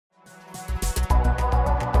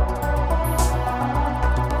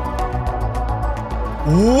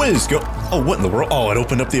What is go? Oh, what in the world? Oh, it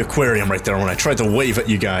opened up the aquarium right there when I tried to wave at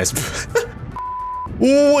you guys.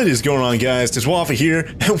 What is going on, guys? It's Waffle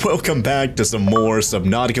here, and welcome back to some more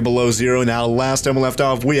Subnautica Below Zero. Now, last time we left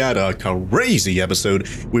off, we had a crazy episode.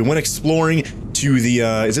 We went exploring to the,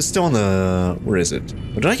 is it still on the, where is it?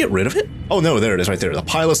 Oh, did I get rid of it? Oh, no, there it is right there. The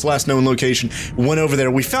pilot's last known location. Went over there.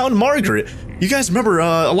 We found Margaret. You guys remember,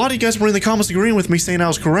 a lot of you guys were in the comments agreeing with me, saying I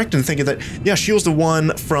was correct and thinking that, yeah, she was the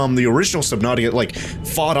one from the original Subnautica, like,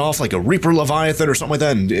 fought off like a Reaper Leviathan or something like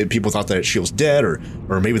that, and people thought that she was dead, or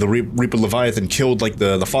maybe the Reaper Leviathan killed, like,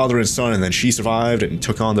 the father and son, and then she survived and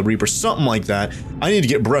took on the Reaper, something like that. I need to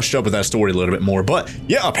get brushed up with that story a little bit more, but,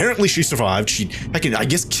 yeah, apparently she survived. She, I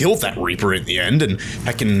guess, killed that Reaper in the end, and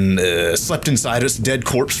slept inside its dead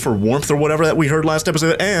corpse for warmth or whatever that we heard last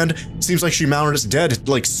episode, and seems like she mounted its dead,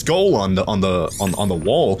 like, skull on the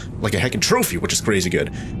wall like a heckin' trophy, which is crazy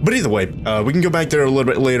good. But either way, we can go back there a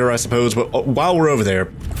little bit later, I suppose, but while we're over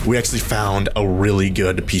there, we actually found a really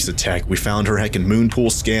good piece of tech. We found her heckin'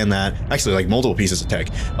 MOONPOOL, scan that, actually like multiple pieces of tech,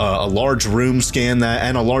 a large room, scan that,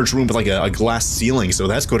 and a large room with like a glass ceiling, so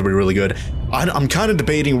that's going to be really good. I'm kind of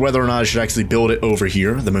debating whether or not I should actually build it over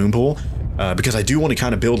here, the MOONPOOL, because I do want to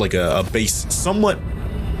kind of build like a base somewhat,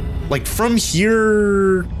 like from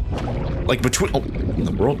here, like between, oh, in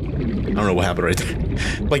the world? I don't know what happened right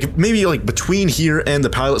there. Like, maybe, like, between here and the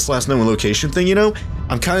pilot's last known location thing, you know?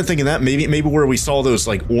 I'm kind of thinking that maybe where we saw those,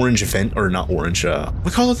 like, orange event, or not orange,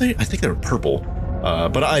 what color are they? I think they were purple.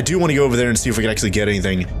 But I do want to go over there and see if we can actually get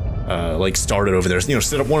anything, like, started over there. You know,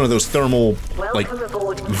 set up one of those thermal, like,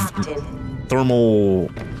 thermal,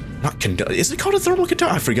 not is it called a thermal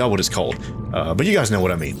conductor? I forgot what it's called. But you guys know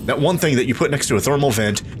what I mean. That one thing that you put next to a thermal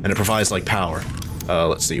vent, and it provides, like, power.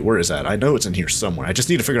 Let's see, where is that? I know it's in here somewhere. I just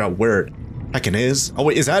need to figure out where it heckin' is. Oh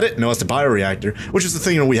wait, is that it? No, it's the bioreactor, which is the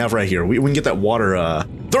thing that we have right here. We can get that water,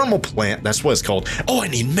 thermal plant, that's what it's called. Oh, I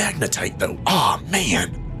need magnetite though. Oh,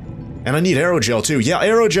 man. And I need aerogel too. Yeah,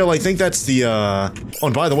 aerogel, I think that's the, oh,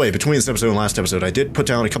 and by the way, between this episode and last episode, I did put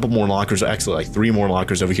down a couple more lockers, actually like 3 more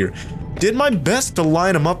lockers over here. Did my best to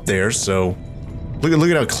line them up there, so look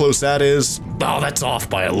at how close that is. Oh, that's off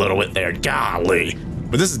by a little bit there, golly.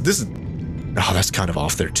 But this is, oh, that's kind of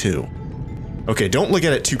off there too. Okay, don't look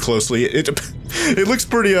at it too closely. It looks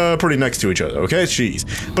pretty next to each other. Okay,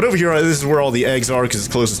 jeez. But over here, this is where all the eggs are because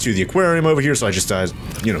it's closest to the aquarium over here. So I just,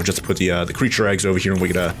 you know, just put the creature eggs over here, and we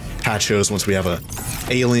could hatch those once we have a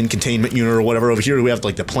alien containment unit or whatever. Over here, we have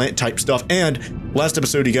like the plant type stuff. And last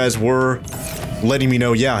episode, you guys were letting me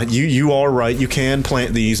know, yeah, you are right. You can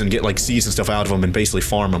plant these and get like seeds and stuff out of them and basically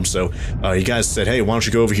farm them. So you guys said, hey, why don't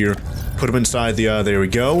you go over here, put them inside the there we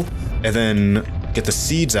go, and then get the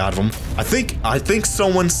seeds out of them. I think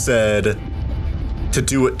someone said to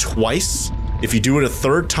do it twice. If you do it a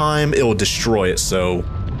 3rd time, it will destroy it. So,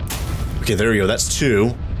 okay, there we go. That's 2.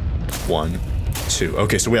 1, 2.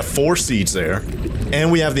 Okay, so we have 4 seeds there,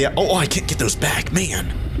 and we have the. Oh, I can't get those back,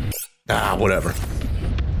 man. Ah, whatever.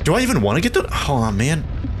 Do I even want to get them? Oh man,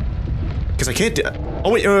 because I can't. Oh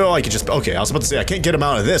wait, oh, I could just, okay, I was about to say, I can't get them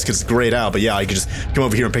out of this because it's grayed out, but yeah, I could just come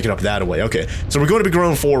over here and pick it up that way. Okay, so we're going to be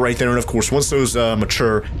growing 4 right there, and of course, once those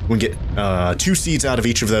mature, we can get 2 seeds out of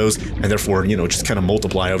each of those, and therefore, you know, just kind of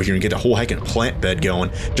multiply over here and get a whole heckin' plant bed going,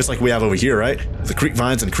 just like we have over here, right? The creep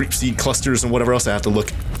vines and creep seed clusters and whatever else. I have to look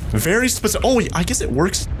very specific. Oh, I guess it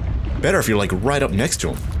works better if you're like right up next to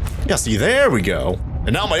them. Yeah, see, there we go.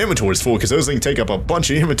 And now my inventory's full because those things take up a bunch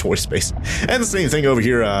of inventory space. And the same thing over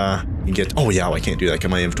here, you can get, oh yeah, I can't do that because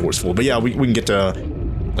my inventory's full. But yeah, we can get,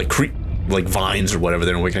 like creep, like vines or whatever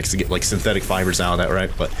there, and we can actually get like synthetic fibers out of that, right?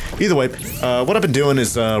 But either way, what I've been doing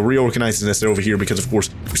is reorganizing this over here because of course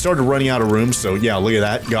we started running out of room. So yeah, look at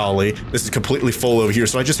that, golly, this is completely full over here.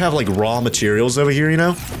 So I just have like raw materials over here, you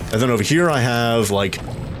know? And then over here I have like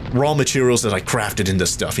raw materials that I crafted into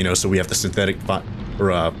stuff, you know? So we have the synthetic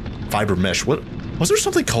fiber mesh. What? Was there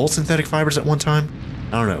something called synthetic fibers at one time?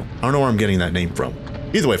 I don't know. I don't know where I'm getting that name from.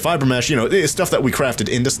 Either way, fiber mesh, you know, it's stuff that we crafted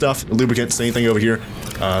into stuff. Lubricant, same thing over here.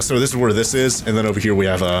 So this is where this is. And then over here we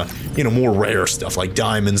have, you know, more rare stuff like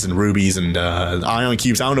diamonds and rubies and ion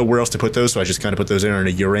cubes. I don't know where else to put those, so I just kind of put those in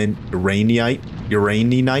a uraninite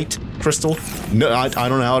crystal. No, I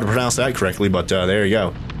don't know how to pronounce that correctly, but there you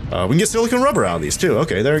go. We can get silicone rubber out of these too.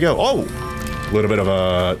 Okay, there you go. Oh, a little bit of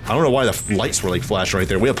a, I don't know why the lights were like flashing right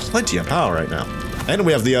there. We have plenty of power right now. And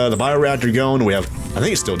we have the bioreactor going. We have, I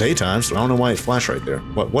think it's still daytime, so I don't know why it flashed right there.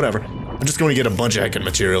 Whatever. I'm just going to get a bunch of heckin'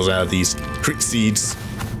 materials out of these creep seeds.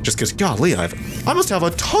 Just because, golly, I must have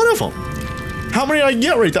a ton of them. How many did I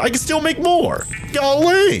get right there? I can still make more.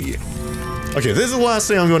 Golly. Okay, this is the last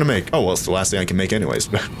thing I'm going to make. Oh, well, it's the last thing I can make anyways.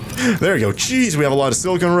 There we go. Jeez, we have a lot of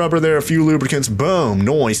silicone rubber there, a few lubricants. Boom,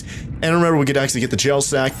 nice. And remember, we could actually get the gel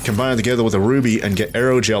sack, combine it together with a ruby, and get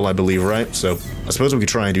aerogel, I believe, right? So I suppose we could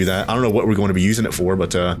try and do that. I don't know what we're going to be using it for,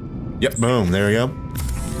 but yep, boom, there we go.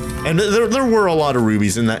 And there were a lot of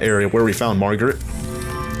rubies in that area where we found Margaret.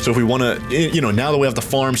 So if we want to, you know, now that we have the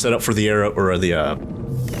farm set up for the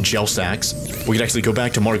gel sacks, we can actually go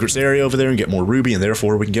back to Margaret's area over there and get more ruby, and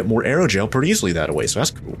therefore we can get more aerogel pretty easily that way, so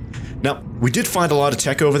that's cool. Now, we did find a lot of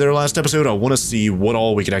tech over there last episode. I want to see what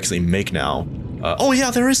all we could actually make now. Oh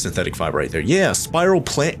yeah, there is synthetic fiber right there. Yeah, spiral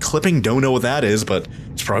plant clipping, don't know what that is, but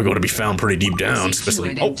it's probably going to be found pretty deep down,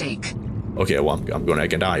 especially... Oh, okay, well, I'm going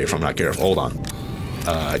to die if I'm not careful. Hold on.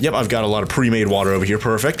 Yep, I've got a lot of pre-made water over here.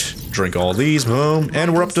 Perfect. Drink all these, boom,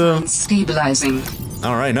 and we're up to... Stabilizing.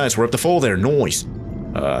 Alright, nice, we're up to full there, nice.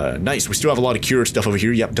 Nice. We still have a lot of cured stuff over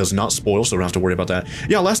here. Yep, does not spoil, so we don't have to worry about that.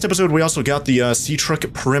 Yeah, last episode we also got the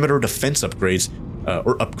SEATRUCK perimeter defense upgrades,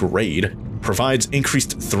 or upgrade. Provides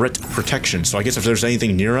increased threat protection. So I guess if there's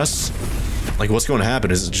anything near us, like what's going to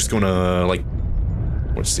happen is it's just going to, like,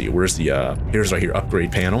 let's see, where's the, here's right here,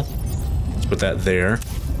 upgrade panel. Let's put that there.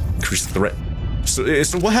 Increased threat. So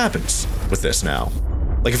what happens with this now?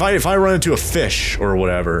 Like if I run into a fish or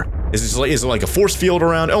whatever, is it like a force field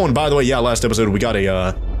around? Oh, and by the way, yeah, last episode we got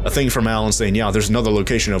a thing from Alan saying, yeah, there's another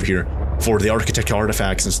location over here for the architect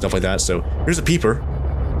artifacts and stuff like that. So here's a peeper.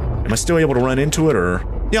 Am I still able to run into it, or?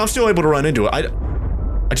 Yeah, I'm still able to run into it. I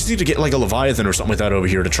just need to get like a Leviathan or something like that over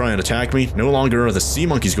here to try and attack me. No longer are the sea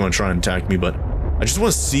monkeys going to try and attack me, but I just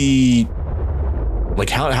want to see, like,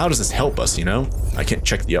 how does this help us, you know? I can't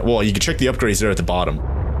check the, well, you can check the upgrades there at the bottom.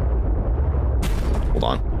 Hold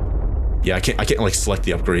on. Yeah, I can't like select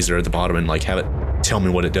the upgrades there at the bottom and like have it tell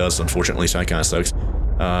me what it does, unfortunately, so that kind of sucks.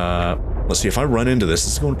 Let's see, if I run into this,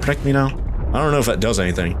 is it going to protect me now? I don't know if that does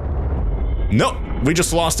anything. Nope, we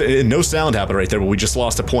just lost it. No sound happened right there, but we just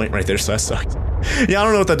lost a point right there, so that sucks. Yeah, I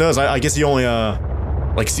don't know what that does. I guess you only,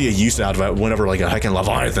 like, see a use out of it whenever, like, a heckin'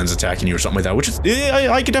 Leviathan's attacking you or something like that, which is,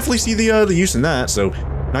 yeah, I could definitely see the use in that, so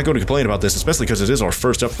not going to complain about this, especially because it is our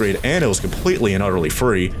first upgrade, and it was completely and utterly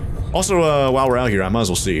free. Also, while we're out here, I might as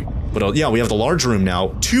well see. But, yeah, we have the large room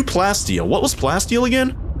now. 2 plasteel. What was plasteel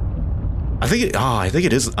again? I think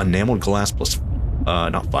it is enameled glass plus,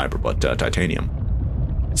 not fiber, but, titanium.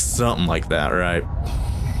 Something like that, right?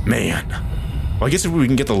 Man. Well, I guess if we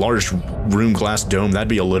can get the large room glass dome, that'd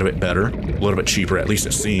be a little bit better. A little bit cheaper, at least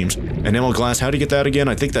it seems. Enamel glass, how do you get that again?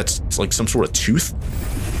 I think that's like some sort of tooth.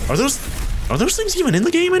 Are those things even in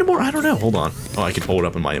the game anymore? I don't know. Hold on. Oh, I can pull it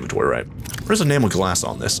up in my inventory, right? Where's enamel glass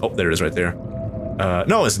on this? Oh, there it is right there.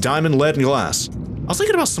 No, it's diamond, lead, and glass. I was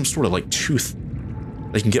thinking about some sort of like tooth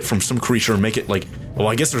they can get from some creature and make it like, well,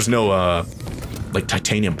 I guess there's no, like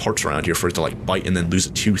titanium parts around here for it to like bite and then lose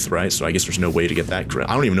a tooth, right? So I guess there's no way to get that.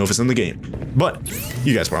 I don't even know if it's in the game, but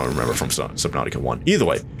you guys probably remember from Subnautica 1. Either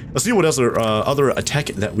way, let's see what else other attack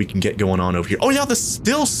that we can get going on over here. Oh yeah, the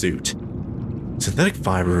still suit, synthetic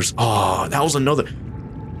fibers. Oh, that was another.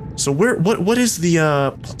 So what is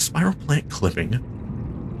the spiral plant clipping?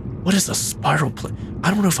 What is a spiral plant?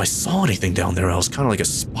 I don't know if I saw anything down there. I was kind of like a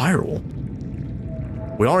spiral.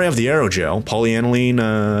 We already have the aerogel, polyaniline,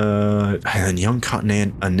 and young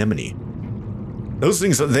cotton anemone. Those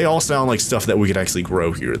things, they all sound like stuff that we could actually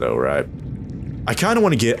grow here, though, right? I kind of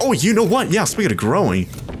want to get... Oh, you know what? Yeah, speaking of growing,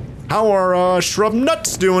 how are shrub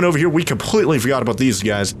nuts doing over here? We completely forgot about these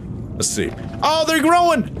guys. Let's see. Oh, they're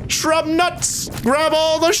growing! Shrub nuts! Grab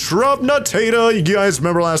all the shrub nutata! You guys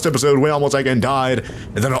remember last episode, we almost like died.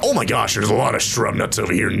 And then, oh my gosh, there's a lot of shrub nuts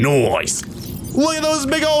over here. Nice! Look at those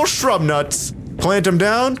big old shrub nuts! Plant them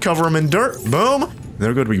down, cover them in dirt, boom.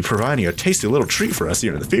 They're going to be providing a tasty little treat for us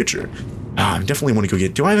here in the future. I definitely want to go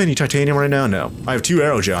get... Do I have any titanium right now? No. I have 2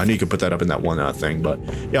 aerogel. I need to put that up in that one thing, but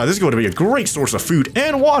yeah, this is going to be a great source of food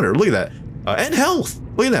and water. Look at that. And health.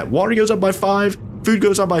 Look at that. Water goes up by 5, food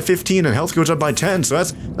goes up by 15, and health goes up by 10. So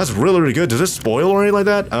that's really, really good. Does this spoil or anything like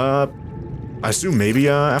that? I assume maybe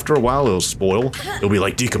after a while it'll spoil. It'll be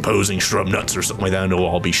like decomposing shrub nuts or something like that, and it'll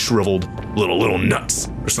all be shriveled little nuts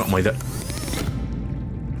or something like that.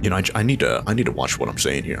 You know, I need to watch what I'm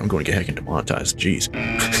saying here. I'm going to get heckin' demonetized. Jeez.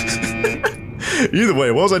 Either way,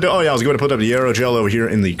 what was I doing? Oh yeah, I was going to put up the aerogel over here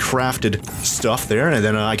in the crafted stuff there, and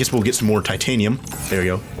then I guess we'll get some more titanium. There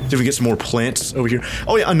you go. See if we get some more plants over here.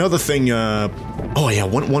 Oh yeah, another thing. Oh yeah,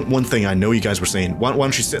 one thing I know you guys were saying. Why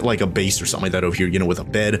don't you set like a base or something like that over here? You know, with a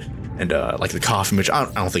bed and like the coffee machine. I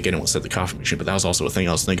don't think anyone said the coffee machine, but that was also a thing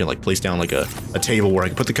I was thinking. Like place down like a table where I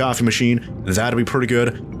could put the coffee machine. That'd be pretty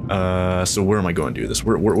good. So where am I going to do this?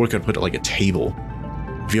 We're going to put like a table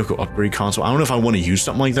vehicle upgrade console. I don't know if I want to use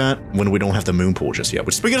something like that when we don't have the moon pool just yet.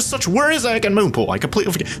 But speaking of such, where is that again, moon pool? I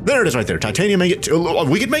completely forget. There it is right there. Titanium ingot.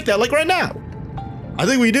 We could make that like right now. I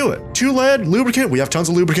think we do it. 2 lead, lubricant. We have tons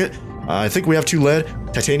of lubricant. I think we have 2 lead.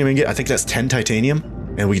 Titanium ingot. I think that's 10 titanium.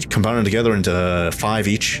 And we combine them together into 5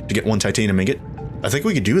 each to get 1 titanium ingot. I think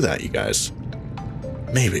we could do that, you guys.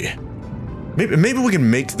 Maybe we can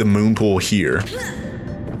make the moon pool here.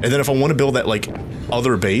 And then if I want to build that, like,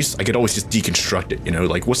 other base, I could always just deconstruct it, you know?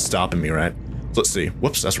 Like, what's stopping me, right? Let's see.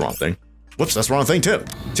 Whoops, that's the wrong thing. Whoops, that's the wrong thing, too.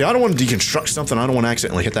 See, I don't want to deconstruct something. I don't want to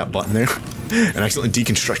accidentally hit that button there and accidentally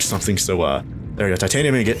deconstruct something. So, there we go.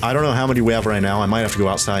 Titanium ingot. I don't know how many we have right now. I might have to go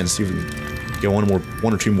outside and see if we can get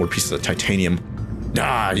 1 or 2 more pieces of titanium.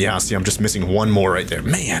 Ah, yeah, see, I'm just missing 1 more right there.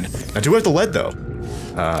 Man. Now, do we have the lead, though?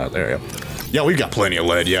 There we go. Yeah, we've got plenty of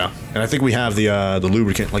lead, yeah. And I think we have the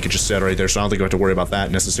lubricant, like it just said right there, so I don't think we have to worry about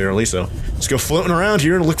that necessarily. So let's go floating around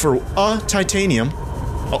here and look for titanium.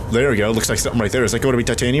 Oh, there we go. Looks like something right there. Is that going to be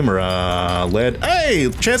titanium or lead? Hey,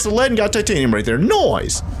 chance of lead and got titanium right there.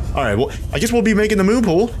 Nice. All right, well, I guess we'll be making the moon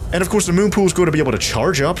pool. And of course, the moon pool is going to be able to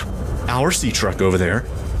charge up our SEATRUCK over there.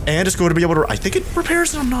 And it's going to be able to, I think it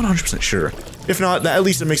repairs it, I'm not 100% sure. If not, at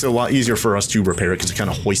least it makes it a lot easier for us to repair it because it kind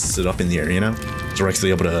of hoists it up in the air, you know? So we're actually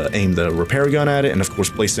able to aim the repair gun at it and, of course,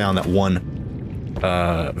 place down that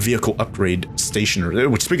 1 vehicle upgrade station.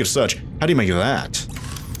 Which, speaking of such, how do you make that?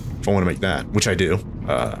 If I want to make that, which I do.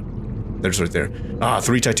 There's right there.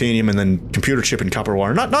 3 titanium and then computer chip and copper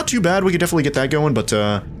wire. Not too bad. We could definitely get that going, but,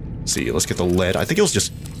 let's see. Let's get the lead. I think it was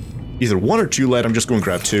just either 1 or 2 lead. I'm just going to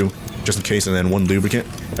grab 2, just in case, and then 1 lubricant.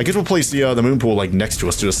 I guess we'll place the moon pool, like, next to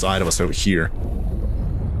us, to the side of us over here.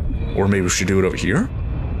 Or maybe we should do it over here?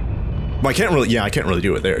 Well, I can't really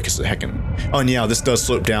do it there, because the heckin'... Oh, and yeah, this does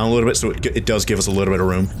slope down a little bit, so it does give us a little bit of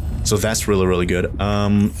room. So that's really, really good.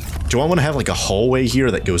 Do I want to have, like, a hallway here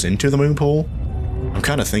that goes into the moon pool? I'm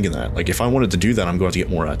kind of thinking that. Like, if I wanted to do that, I'm going to get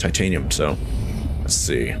more titanium, so... Let's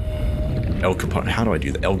see. L compartment. How do I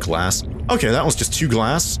do that? L glass. Okay, that one's just 2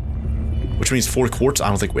 glass. Which means 4 quartz. I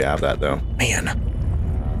don't think we have that, though. Man.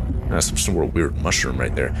 That's some weird mushroom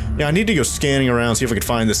right there. Yeah, I need to go scanning around, see if I can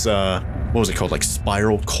find this, what was it called? Like,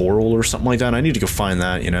 spiral coral or something like that? I need to go find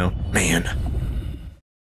that, you know? Man.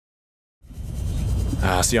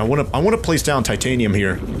 See, I want to place down titanium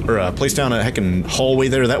here. Or, place down a heckin' hallway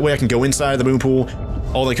there. That way I can go inside the moon pool.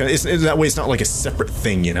 All that kind of... that way it's not like a separate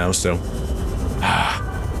thing, you know? So...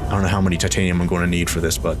 I don't know how many titanium I'm going to need for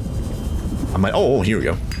this, but... I might... Oh, here we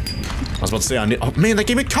go. I was about to say I need... Oh, man, that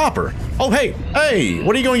gave me copper. Oh, hey. Hey,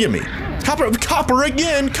 what are you going to give me? Copper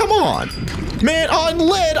again? Come on. Man, on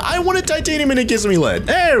lead. I wanted titanium and it gives me lead.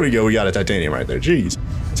 There we go. We got a titanium right there. Jeez.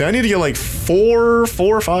 So I need to get like 4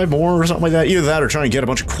 or 5 more or something like that. Either that or try and get a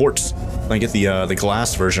bunch of quartz and get the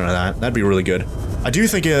glass version of that. That'd be really good. I do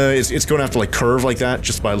think it's going to have to like curve like that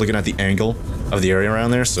just by looking at the angle of the area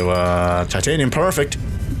around there. So, titanium, perfect.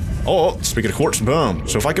 Oh, speaking of quartz, boom.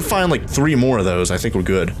 So if I could find like 3 more of those, I think we're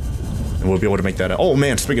good. And we'll be able to make that. Oh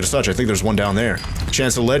man, speaking of such, I think there's one down there.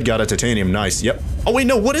 Chance of lead got a titanium, nice, yep. Oh wait,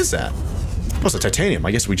 no, what is that? Oh, it's a titanium.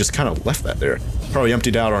 I guess we just kind of left that there. Probably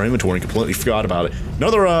emptied out our inventory and completely forgot about it.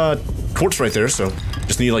 Another quartz right there, so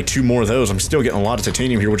just need like 2 more of those. I'm still getting a lot of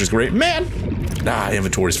titanium here, which is great. Man!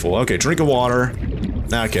 Inventory's full. Okay, drink of water.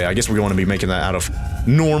 Okay, I guess we're going to be making that out of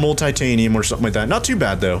normal titanium or something like that. Not too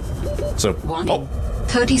bad though. So, oh.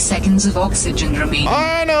 30 seconds of oxygen remaining.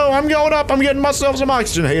 I know, I'm going up. I'm getting myself some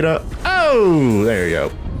oxygen, Hater. Oh, there you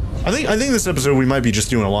go. I think this episode we might be just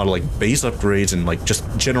doing a lot of like base upgrades and like just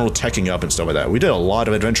general teching up and stuff like that. We did a lot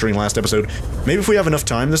of adventuring last episode. Maybe if we have enough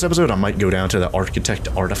time this episode, I might go down to the architect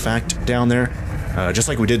artifact down there. Just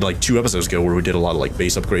like we did like 2 episodes ago where we did a lot of like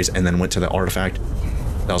base upgrades and then went to the artifact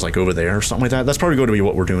that was like over there or something like that. That's probably going to be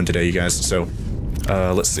what we're doing today, you guys. So,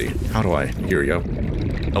 let's see. How do I? Here we go.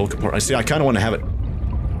 I see. I kind of want to have it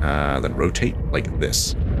then rotate like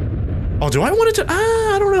this. Oh, do I want it to?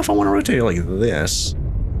 I don't know if I want to rotate it like this.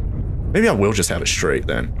 Maybe I will just have it straight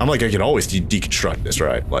then. I'm like, I could always deconstruct this,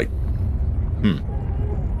 right? Like,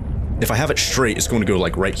 if I have it straight, it's going to go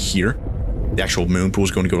like right here. The actual moon pool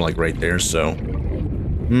is going to go like right there, so.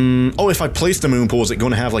 Oh, if I place the moon pool, is it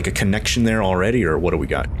going to have like a connection there already, or what do we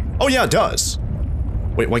got? Oh yeah, it does.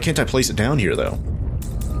 Wait, why can't I place it down here though?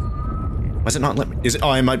 Why is it not let me? Is it?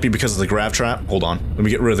 Oh, it might be because of the grav trap. Hold on. Let me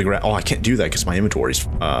get rid of the grav. Oh, I can't do that because my inventory's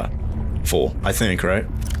full. I think, right?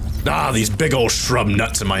 Ah, these big old shrub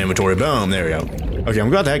nuts in my inventory. Boom. There we go. Okay, I'm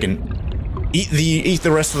glad that I can eat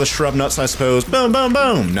the rest of the shrub nuts, I suppose. Boom, boom,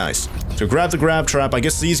 boom. Nice. So grab the grab trap. I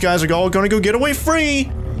guess these guys are all gonna go get away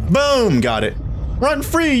free. Boom. Got it. Run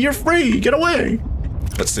free. You're free. Get away.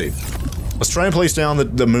 Let's see. Let's try and place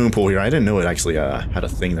down the moon pool here. I didn't know it actually had a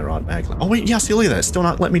thing there automatically. Oh wait, yeah, see, look at that. It's still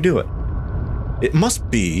not letting me do it. It must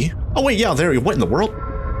be... Oh wait, yeah, there. What in the world?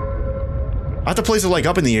 I have to place it like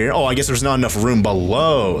up in the air. Oh, I guess there's not enough room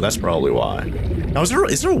below. That's probably why. Now, is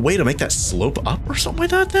there a way to make that slope up or something like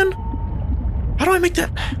that then? How do I make that?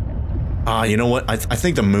 You know what? I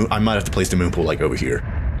think I might have to place the moon pool like over here.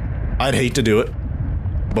 I'd hate to do it,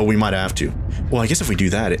 but we might have to. Well, I guess if we do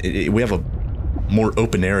that, we have a more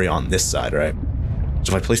open area on this side, right?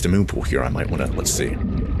 So if I place the moon pool here, I might want to, let's see.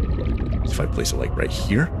 So if I place it like right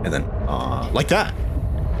here, and then, like that.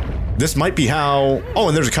 This might be how... Oh,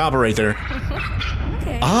 and there's a copper right there.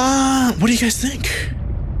 Okay. What do you guys think?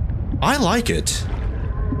 I like it.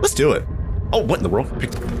 Let's do it. Oh, what in the world?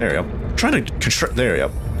 There you go. I'm trying to construct... There you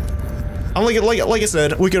go. I'm like I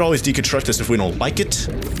said, we could always deconstruct this if we don't like it.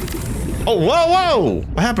 Oh, whoa!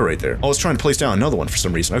 What happened right there? Oh, I was trying to place down another one for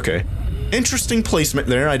some reason. Okay. Interesting placement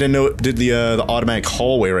there. I didn't know it did the automatic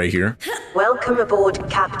hallway right here. Welcome aboard,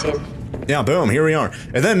 Captain. Yeah, boom, here we are.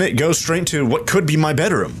 And then it goes straight to what could be my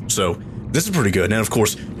bedroom. So, this is pretty good. And of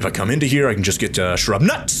course, if I come into here, I can just get shrub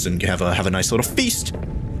nuts and have a nice little feast.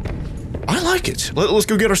 I like it. Let's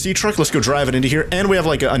go get our SEATRUCK. Let's go drive it into here. And we have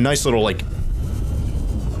like a nice little like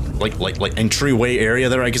entryway area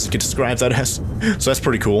there, I guess I could describe that as. So that's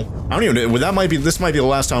pretty cool. I don't even know, this might be the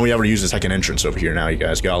last time we ever use this second entrance over here now, you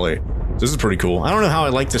guys, golly. This is pretty cool. I don't know how I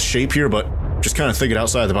like this shape here, but just kind of thinking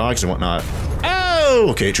outside the box and whatnot. Oh,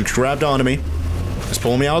 okay, it just grabbed onto me. It's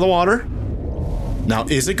pulling me out of the water. Now,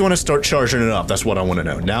 is it going to start charging it up? That's what I want to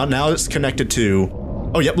know. Now it's connected to...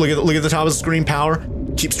 Oh, yep, look at the top of the screen, power.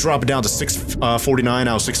 Keeps dropping down to 649,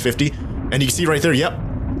 now 650. And you can see right there, yep.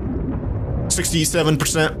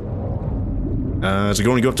 67%. Is it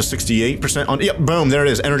going to go up to 68% on... Yep, boom, there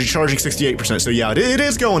it is. Energy charging 68%. So yeah, it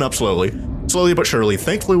is going up slowly. Slowly but surely.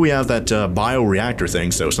 Thankfully, we have that bioreactor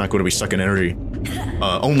thing, so it's not going to be sucking energy.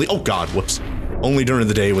 Only... Oh, God, whoops. Only during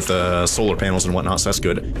the day with solar panels and whatnot, so that's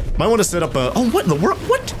good. Might want to set up a... Oh, what in the world?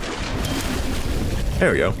 What?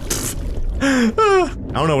 There we go. I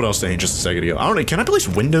don't know what I was saying just a second ago. I don't know. Can I place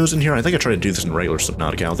windows in here? I think I tried to do this in regular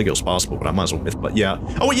Subnautica. I don't think it was possible, but I might as well myth. But yeah.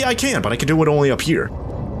 Oh, yeah, I can, but I can do it only up here.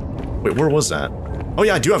 Wait, where was that? Oh,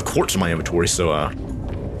 yeah, I do have quartz in my inventory, so,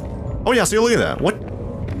 Oh, yeah, see, look at that. What?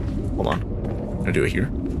 Hold on. I'm gonna do it here.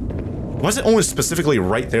 Why is it only specifically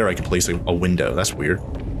right there I can place a window? That's weird.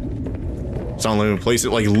 So I'm gonna place it,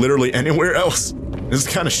 like, literally anywhere else. This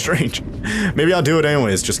is kind of strange. Maybe I'll do it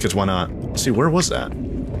anyways, just because why not? Let's see, where was that?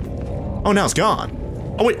 Oh, now it's gone.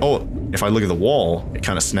 Oh, wait, oh, if I look at the wall, it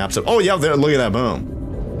kind of snaps up. Oh, yeah, there, look at that, boom.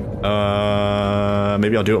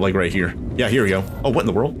 Maybe I'll do it, like, right here. Yeah, here we go. Oh, what in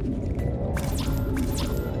the world?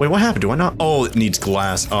 Wait, what happened? Do I not? Oh, it needs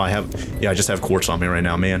glass. Oh, I just have quartz on me right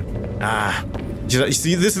now, man. You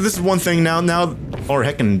see, this is one thing now, or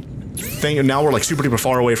heckin' thing, now we're like super duper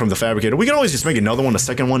far away from the fabricator. We can always just make another one, a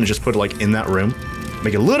second one, and just put it like in that room.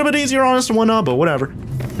 Make it a little bit easier on us and whatnot, but whatever.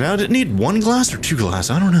 Now, did it need one glass or two glass?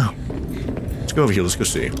 I don't know. Let's go over here, let's go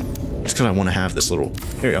see. Just because I want to have this little,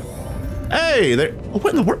 here you go. Hey, there, oh, what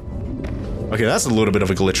in the world? Okay, that's a little bit of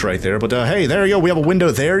a glitch right there, but hey, there you go, we have a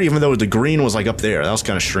window there, even though the green was like up there. That was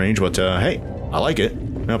kind of strange, but hey, I like it.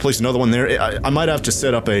 I'm gonna place another one there. I might have to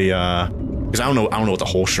set up a, because I don't know what the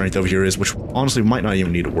whole strength over here is, which honestly might not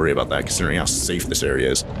even need to worry about that, considering how safe this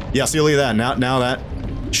area is. Yeah, see, look at that, now that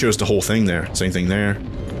shows the whole thing there. Same thing there.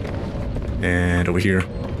 And over here.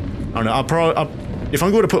 I don't know, if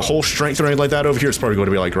I'm going to put whole strength or anything like that over here, it's probably going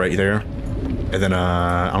to be like right there. And then,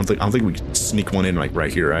 I don't think we can sneak one in like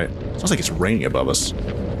right here, right? Sounds like it's raining above us.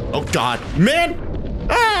 Oh, God. Man!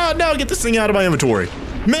 Ah, no, get this thing out of my inventory.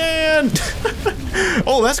 Man!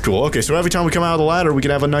 Oh, that's cool. Okay, so every time we come out of the ladder, we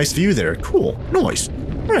can have a nice view there. Cool. Nice.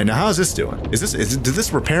 All right, now how's this doing? Did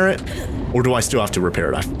this repair it? Or do I still have to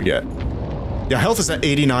repair it? I forget. Yeah, health is at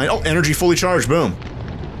 89. Oh, energy fully charged. Boom.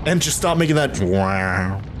 And just stop making that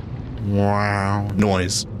wow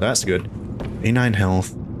noise. That's good. 89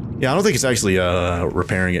 health. Yeah, I don't think it's actually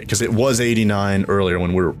repairing it, because it was 89 earlier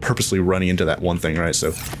when we were purposely running into that one thing, right?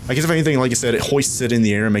 So, I guess if anything, like I said, it hoists it in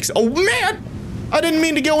the air and makes it— oh, man! I didn't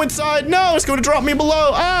mean to go inside! No, it's going to drop me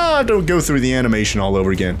below! Ah, I have to go through the animation all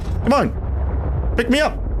over again. Come on! Pick me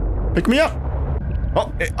up! Pick me up!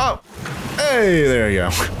 Oh, hey, oh! Hey, there you go.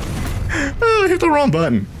 Oh, I hit the wrong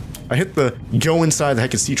button. I hit the go inside the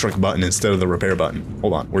heckin' SEATRUCK button instead of the repair button.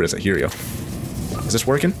 Hold on, where is it? Here we go. Is this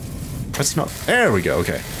working? That's not— there we go,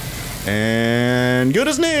 okay. And good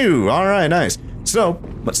as new! Alright, nice. So,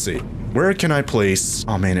 let's see. Where can I place—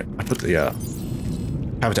 oh man, I put the,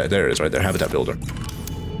 habitat— there it is right there, habitat builder.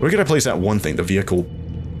 Where can I place that one thing, the vehicle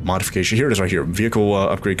modification? Here it is right here, vehicle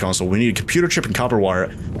upgrade console. We need a computer chip and copper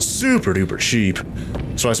wire. Super duper cheap.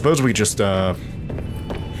 So I suppose we just, yeah,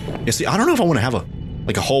 see, I don't know if I want to have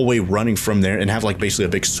like a hallway running from there and have like basically a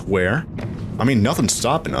big square. I mean, nothing's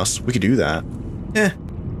stopping us. We could do that.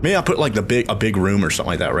 Maybe I'll put like a big room or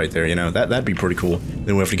something like that right there, you know? That'd be pretty cool.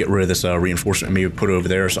 Then we have to get rid of this reinforcement, maybe put it over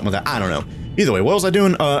there or something like that. I don't know. Either way, what was I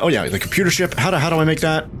doing? Oh yeah, the computer ship. How do I make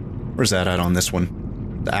that? Where's that at on this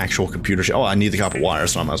one? The actual computer ship. Oh, I need the copper wire,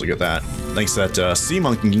 so I might as well get that. Thanks to that sea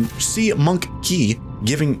monkey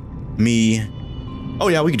giving me. Oh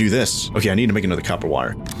yeah, we could do this. Okay, I need to make another copper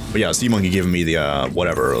wire. But yeah, sea monkey giving me the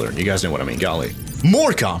whatever earlier. You guys know what I mean. Golly,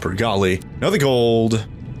 more copper. Golly, another gold.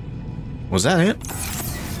 Was that it?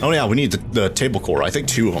 Oh yeah, we need the table core. I think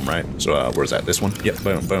 2 of them, right? So where's that? This one? Yep.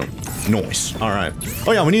 Boom, boom. Nice. All right.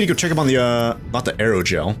 Oh yeah, we need to go check up on the not the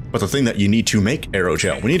aerogel, but the thing that you need to make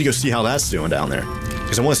aerogel. We need to go see how that's doing down there,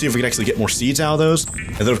 because I want to see if we can actually get more seeds out of those,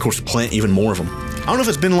 and then of course plant even more of them. I don't know if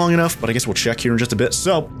it's been long enough, but I guess we'll check here in just a bit.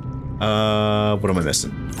 So, what am I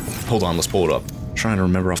missing? Hold on, let's pull it up. I'm trying to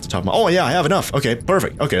remember off the top of my. Oh yeah, I have enough. Okay,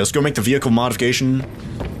 perfect. Okay, let's go make the vehicle modification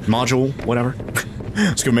module, whatever.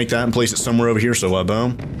 Let's go make that and place it somewhere over here. So,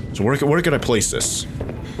 boom. So where could I place this?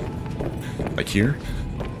 Like here?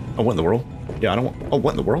 Oh, what in the world? Yeah, I don't want. Oh,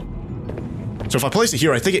 what in the world? So if I place it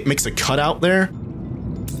here, I think it makes a cutout there.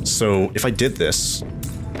 So if I did this,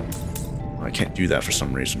 I can't do that for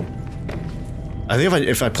some reason. I think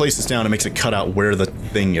if I place this down, it makes a cutout where the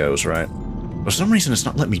thing goes, right? But for some reason, it's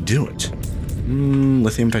not letting me do it.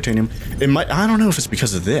 Lithium, titanium. It might. I don't know if it's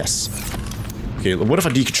because of this. Okay, what if I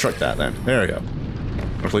deconstruct that then? There we go.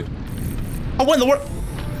 Oh, what in the world?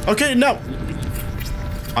 Okay, no.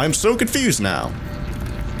 I'm so confused now.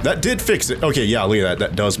 That did fix it. Okay, yeah, look at that.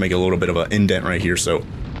 That does make a little bit of an indent right here, so.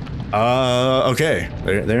 Okay.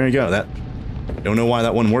 There you go. That. Don't know why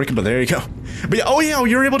that wasn't working, but there you go. But yeah, oh yeah,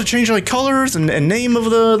 you're able to change like colors and name of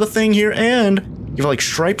the thing here and give it like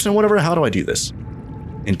stripes and whatever. How do I do this?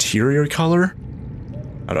 Interior color?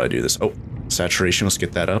 How do I do this? Oh, saturation, let's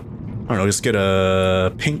get that up. I don't know, let's get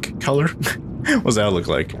a pink color. What does that look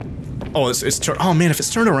like? Oh, it's turned. Oh man, if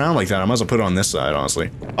it's turned around like that, I might as well put it on this side, honestly.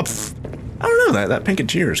 I don't know, that pink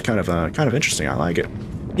interior is kind of interesting. I like it.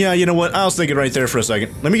 Yeah, you know what? I was thinking right there for a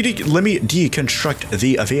second. Let me deconstruct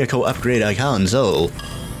the vehicle upgrade console,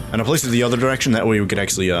 and I'll place it the other direction. That way we could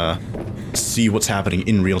actually see what's happening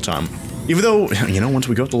in real time. Even though, you know, once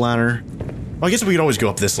we go up the ladder, well, I guess we could always go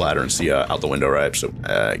up this ladder and see out the window, right? So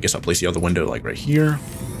I guess I'll place the other window like right here.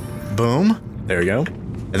 Boom. There we go.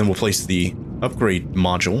 And then we'll place the upgrade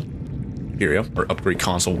module. Here we go. Or upgrade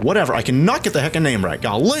console. Whatever. I cannot get the heckin' name right.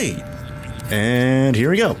 Golly. And here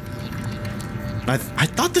we go. I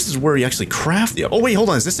thought this is where you actually craft the... Oh, wait. Hold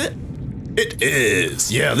on. Is this it? It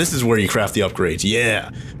is. Yeah, this is where you craft the upgrades. Yeah.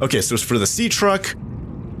 Okay, so it's for the SEATRUCK.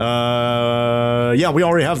 Yeah, we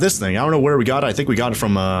already have this thing. I don't know where we got it. I think we got it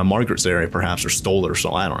from Margaret's area, perhaps, or stole it or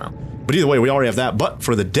so. I don't know. But either way, we already have that. But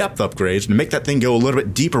for the depth upgrades, to make that thing go a little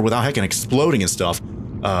bit deeper without heckin' exploding and stuff,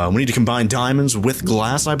 we need to combine diamonds with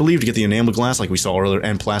glass, I believe, to get the enamel glass like we saw earlier,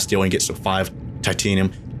 and plasteel and get to 5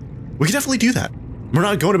 titanium. We could definitely do that. We're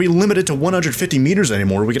not going to be limited to 150 meters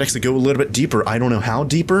anymore. We could actually go a little bit deeper. I don't know how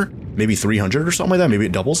deeper. Maybe 300 or something like that. Maybe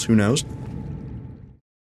it doubles. Who knows?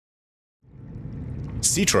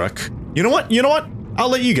 SEATRUCK. You know what? You know what? I'll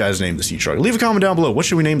let you guys name the SEATRUCK. Leave a comment down below. What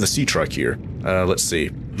should we name the SEATRUCK here? Let's see.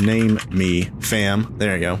 Name me fam.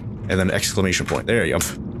 There you go. And then exclamation point. There you go.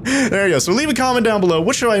 There you go. So leave a comment down below.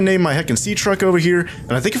 What should I name my heckin' SEATRUCK over here?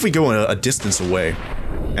 And I think if we go a distance away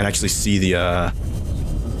and actually see the,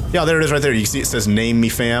 yeah, there it is right there. You can see it says name me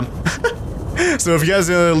fam. So if you guys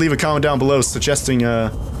leave a comment down below suggesting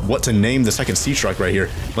what to name the second SEATRUCK right here,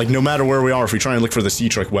 like no matter where we are, if we try and look for the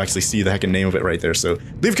SEATRUCK, we'll actually see the heckin' name of it right there. So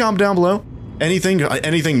leave a comment down below. Anything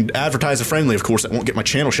advertiser friendly, of course, that won't get my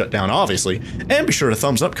channel shut down, obviously. And be sure to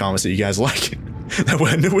thumbs up comments that you guys like. That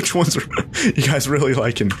way I know which ones are you guys really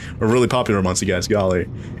like and are really popular amongst you guys. Golly.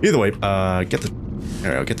 Either way, get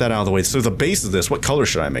that out of the way. So the base of this, what color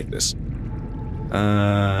should I make this?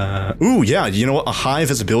 Ooh, yeah, you know what? A high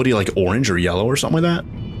visibility like orange or yellow or something like that?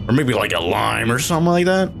 Or maybe like a lime or something like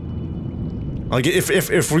that? Like if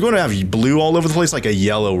we're going to have blue all over the place, like a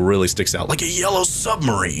yellow really sticks out. Like a yellow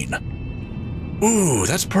submarine. Ooh,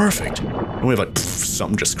 that's perfect. And we have like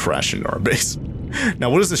something just crashed into our base. Now,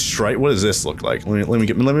 what is this stripe? What does this look like? Let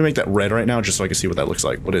me make that red right now, just so I can see what that looks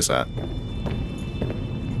like. What is that?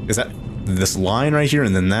 Is that this line right here,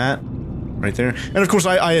 and then that right there? And of course,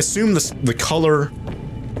 I assume the color.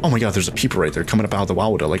 Oh my God, there's a peeper right there coming up out of the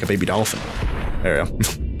water like a baby dolphin. There we go.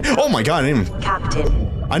 Oh my God,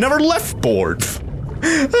 Captain. I never left board.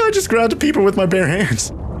 I just grabbed a peeper with my bare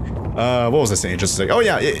hands. What was I saying? Just like, oh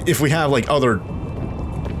yeah, if we have like other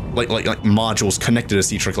modules connected to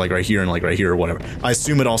SEATRUCK like right here and like right here or whatever. I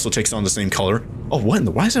assume it also takes on the same color. Oh, what in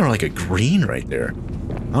the, why is there like a green right there? I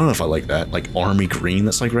don't know if I like that, like army green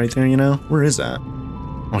that's like right there, you know? Where is that?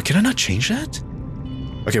 Oh, can I not change that?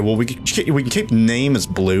 Okay, well we can keep name as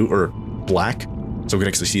blue or black, so we can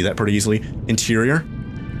actually see that pretty easily. Interior.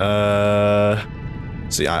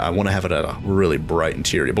 See, I want to have it at a really bright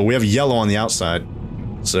interior, but we have yellow on the outside.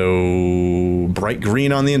 So, bright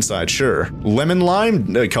green on the inside, sure. Lemon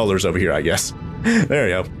lime colors over here, I guess. There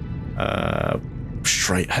you go.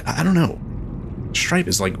 Stripe, I don't know. Stripe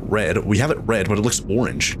is like red. We have it red, but it looks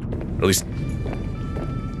orange. Or at least...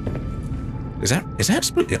 Is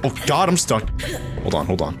that... Oh, God, I'm stuck.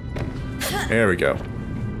 Hold on. There we go.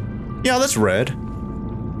 Yeah, that's red.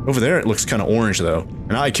 Over there, it looks kind of orange, though.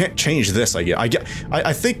 And I can't change this, I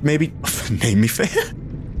think maybe... Name me fan?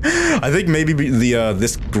 I think maybe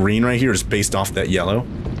this green right here is based off that yellow.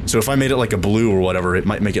 So if I made it like a blue or whatever, it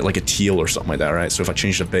might make it like a teal or something like that, right? So if I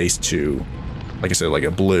change the base to, like I said, like a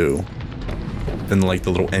blue, then like the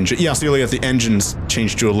little engine, yeah, so you look at the engines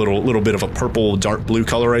changed to a little bit of a purple, dark blue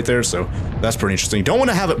color right there. So that's pretty interesting. Don't want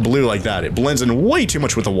to have it blue like that. It blends in way too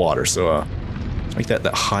much with the water. So make that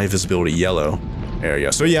high visibility yellow. There you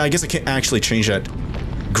go. So yeah, I guess I can't actually change that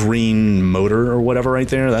green motor or whatever right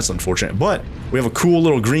there. That's unfortunate, but we have a cool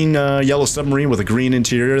little green yellow submarine with a green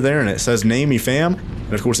interior there, and it says name me fam.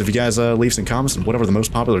 And of course, if you guys leave some comments and whatever the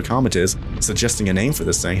most popular comment is suggesting a name for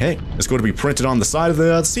this thing, hey, it's going to be printed on the side of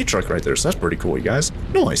the SEATRUCK right there. So that's pretty cool, you guys.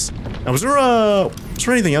 Nice. Now, was there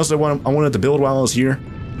anything else I wanted to build while I was here?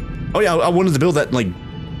 Oh yeah, I wanted to build that like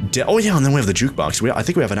oh yeah, and then we have the jukebox. I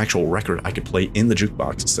think we have an actual record I could play in the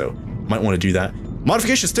jukebox, so might want to do that.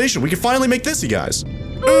 Modification station. We can finally make this, you guys.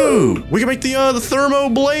 Ooh, we can make the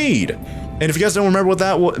THERMOBLADE. And if you guys don't remember what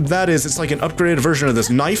that is, it's like an upgraded version of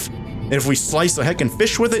this knife. And if we slice a heckin'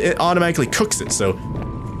 fish with it, it automatically cooks it. So,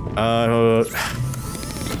 I'm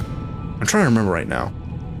trying to remember right now.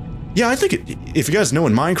 Yeah, I think if you guys know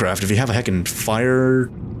in Minecraft, if you have a heckin'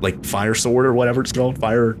 fire sword or whatever it's called,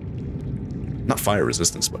 not fire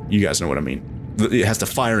resistance, but you guys know what I mean. It has the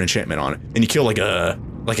fire enchantment on it, and you kill like a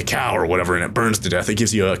cow or whatever, and it burns to death. It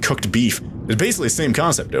gives you a cooked beef. It's basically the same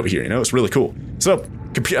concept over here, you know? It's really cool. So,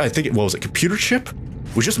 I think what was it, computer chip?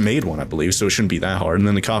 We just made one, I believe, so it shouldn't be that hard. And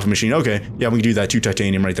then the coffee machine, okay, yeah, we can do that. 2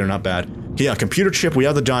 titanium right there, not bad. Yeah, computer chip, we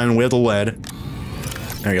have the diamond, we have the lead.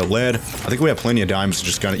 There you go, lead. I think we have plenty of diamonds,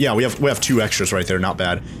 just kind of, yeah, we have 2 extras right there, not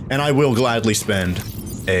bad. And I will gladly spend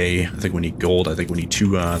I think we need gold, I think we need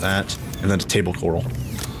 2 that, and then a table coral.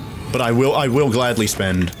 But I will gladly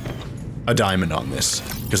spend a diamond on this,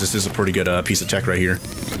 because this is a pretty good piece of tech right here.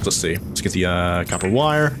 Let's see, let's get the copper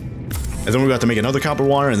wire. And then we're going to have to make another copper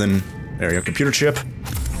wire, and then, there you go, computer chip.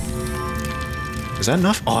 Is that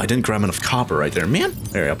enough? Oh, I didn't grab enough copper right there, man.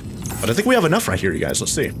 There you go. But I think we have enough right here, you guys.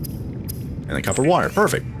 Let's see. And then copper wire,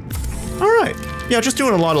 perfect. All right. Yeah, just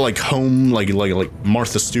doing a lot of like home, like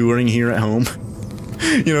Martha Stewarding here at home.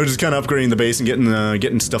 You know, just kind of upgrading the base and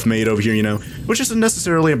getting stuff made over here, you know, which isn't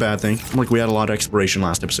necessarily a bad thing. Like, we had a lot of exploration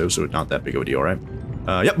last episode, so it's not that big of a deal, right?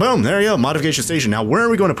 Yep, boom, there you go, modification station. Now, where are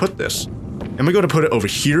we going to put this? Am I going to put it over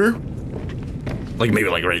here? Like, maybe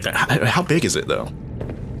like right there. How big is it, though?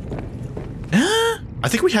 I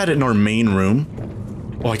think we had it in our main room.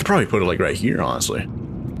 Well, I could probably put it like right here, honestly.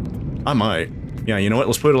 I might. Yeah, you know what?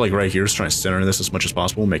 Let's put it like right here. Let's try and center this as much as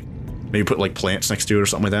possible. Maybe put like plants next to it or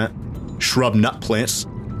something like that. Shrub nut plants.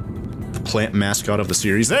 The plant mascot of the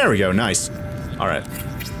series. There we go. Nice. All right.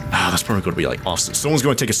 That's probably going to be like offset. Someone's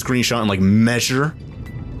going to take a screenshot and like measure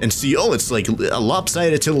and see, oh, it's like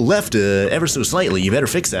lopsided to the left ever so slightly. You better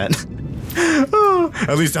fix that. Oh,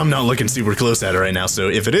 at least I'm not looking super close at it right now, so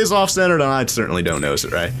if it is off-centered, I certainly don't notice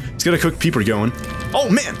it, right? It's got a cook peeper going. Oh,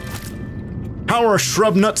 man! How are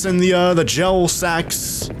shrub nuts and the gel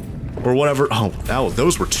sacks, or whatever? Oh,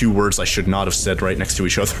 those were 2 words I should not have said right next to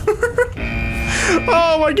each other.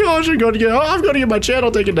 Oh my gosh, I'm going to get my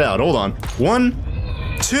channel taken down. Hold on.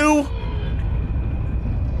 1, 2.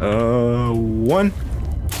 1,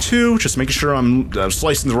 2. Just making sure I'm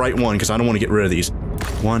slicing the right one, because I don't want to get rid of these.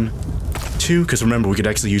 1, 2, because remember, we could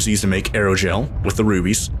actually use these to make aerogel with the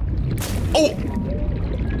rubies. Oh!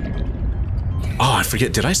 Oh, I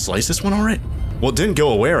forget, did I slice this one alright? Well, it didn't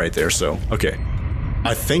go away right there, so, okay.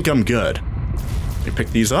 I think I'm good. Let me pick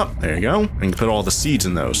these up, there you go, and put all the seeds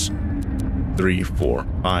in those. 3, 4,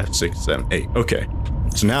 5, 6, 7, 8, okay.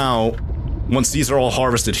 So now, once these are all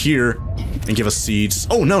harvested here, and give us seeds,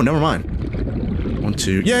 oh no, never mind. 1,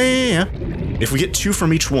 2, yeah. If we get 2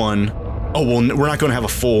 from each one, oh, well, we're not going to have a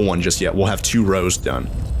full one just yet. We'll have 2 rows done.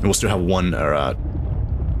 And we'll still have one,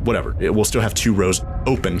 whatever. We'll still have 2 rows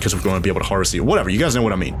open because we're going to be able to harvest it. Whatever, you guys know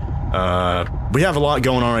what I mean. We have a lot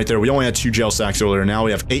going on right there. We only had 2 gel sacks earlier. Now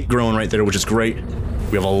we have 8 growing right there, which is great.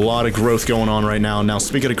 We have a lot of growth going on right now. Now,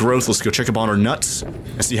 speaking of growth, let's go check up on our nuts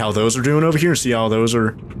and see how those are doing over here. See how those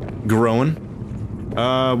are growing.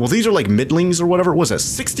 Well, these are like middlings or whatever. What was that?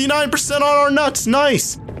 69% on our nuts.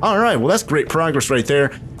 Nice. All right. Well, that's great progress right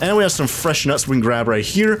there. And we have some fresh nuts we can grab right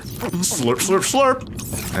here. Slurp, slurp,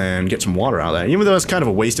 slurp. And get some water out of that. Even though it's kind of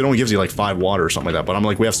a waste, it only gives you like 5 water or something like that. But I'm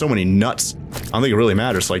like, we have so many nuts. I don't think it really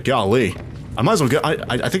matters. Like, golly. I might as well go.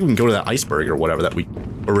 I think we can go to that iceberg or whatever that we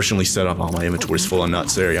originally set up. Oh, my inventory's full of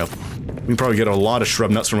nuts. There you go. We can probably get a lot of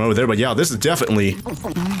shrub nuts from over there. But yeah, this is definitely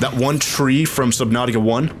that one tree from Subnautica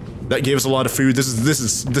 1. That gave us a lot of food. This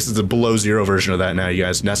is the below 0 version of that now, you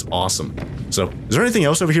guys. And that's awesome. So, is there anything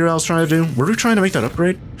else over here I was trying to do? Were we trying to make that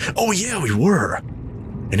upgrade? Oh yeah, we were.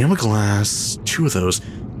 Enamel glass, 2 of those.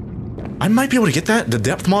 I might be able to get that. The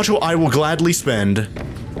depth module, I will gladly spend.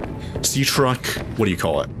 SEATRUCK, what do you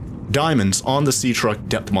call it? Diamonds on the SEATRUCK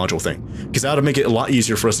depth module thing. Because that would make it a lot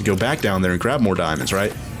easier for us to go back down there and grab more diamonds,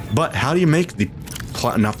 right? But how do you make the,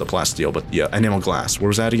 not the plasteel, but the enamel glass? Where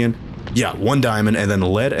was that again? Yeah, 1 diamond, and then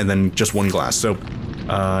lead, and then just 1 glass. So,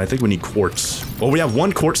 I think we need quartz. Well, we have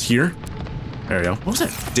 1 quartz here. There we go. What was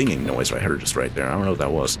that dinging noise I heard just right there? I don't know what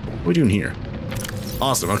that was. What are we doing here?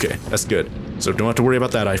 Awesome, okay, that's good. So don't have to worry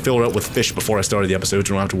about that. I filled it up with fish before I started the episode,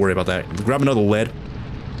 so don't have to worry about that. Grab another lead.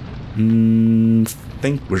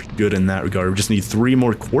 Think we're good in that regard. We just need 3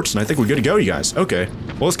 more quartz, and I think we're good to go, you guys. Okay,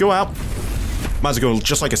 well, let's go out. Might as well go,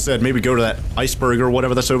 just like I said, maybe go to that iceberg or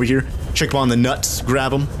whatever that's over here. Check up on the nuts,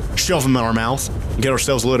 grab them, shove them in our mouth, and get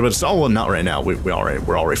ourselves a little bit of... Oh, well, not right now. We're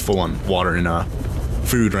already full on water and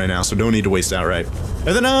food right now, so don't need to waste that, right?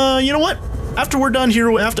 And then, you know what? After we're done here,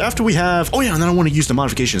 after we have... Oh, yeah, and then I want to use the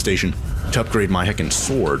modification station to upgrade my heckin'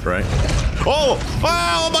 sword, right? Oh!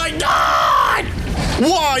 Oh, my God!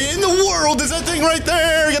 Why in the world is that thing right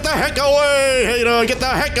there? Get the heck away, Hater! Get the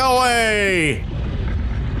heck away!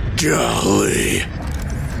 Golly.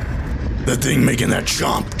 The thing making that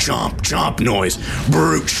chomp, chomp, chomp noise.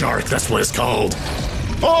 Brute shark, that's what it's called.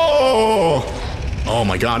 Oh! Oh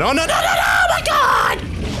my God. Oh, no, no, no, no, oh my God!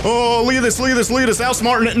 Oh, look at this, look at this, look at this.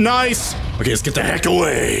 Outsmarting it, nice. Okay, let's get the heck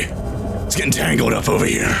away. It's getting tangled up over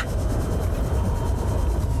here.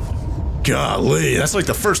 Golly, that's like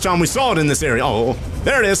the first time we saw it in this area. Oh,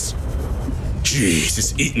 there it is. Jeez,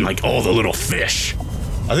 it's eating like all the little fish.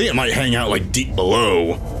 I think it might hang out like deep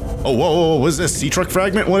below. Oh, whoa, whoa, what is this? SEATRUCK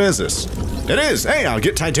fragment? What is this? It is! Hey, I'll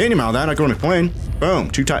get titanium out of that, not going to plane.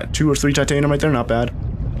 Boom, 2 or 3 titanium right there, not bad.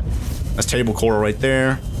 That's table coral right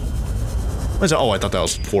there. What is that? Oh, I thought that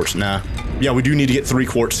was quartz. Nah. Yeah, we do need to get 3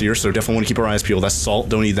 quartz here, so definitely want to keep our eyes peeled. That's salt,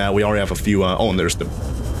 don't need that. We already have a few, oh, and there's the...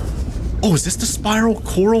 Oh, is this the spiral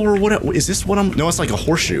coral or what? Is this what I'm... No, it's like a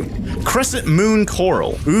horseshoe. Crescent moon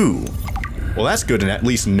coral. Ooh. Well, that's good to at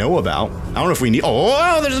least know about. I don't know if we need...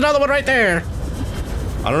 Oh, there's another one right there.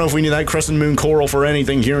 I don't know if we need that crescent moon coral for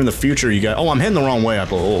anything here in the future, you guys. Oh, I'm heading the wrong way.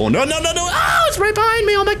 Oh, no, no, no, no. Oh, it's right behind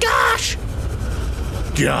me. Oh, my gosh.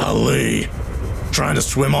 Golly. Trying to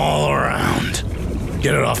swim all around.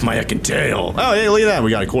 Get it off my heckin' tail. Oh, hey, look at that.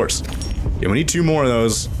 We got a quartz. Yeah, we need 2 more of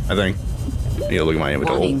those, I think. Yeah, look at my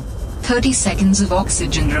inventory. Warning. 30 seconds of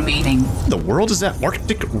oxygen remaining. The world is that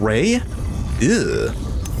Arctic ray? Ew.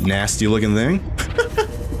 Nasty looking thing.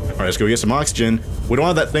 Alright, let's go get some oxygen. We don't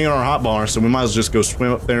have that thing on our hotbar, so we might as well just go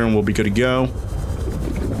swim up there and we'll be good to go.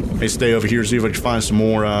 Hey, stay over here, see if I can find some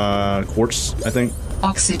more quartz, I think.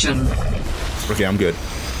 Oxygen. Okay, I'm good.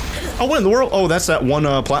 Oh, what in the world? Oh, that's that one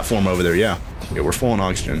platform over there, yeah. Yeah, we're full on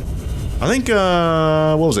oxygen. I think,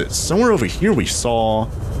 what was it? Somewhere over here we saw...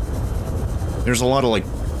 There's a lot of, like,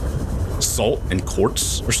 salt and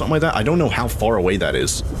quartz or something like that. I don't know how far away that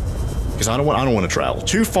is. Because I don't want to travel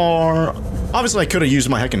too far. Obviously, I could have used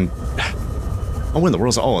my heckin'... Oh, what in the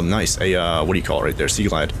world's... Oh, nice. A, what do you call it right there? Sea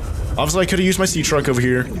glide. Obviously, I could have used my SEATRUCK over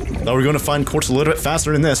here. Thought we were going to find quartz a little bit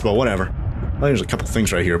faster than this, but whatever. Well, there's a couple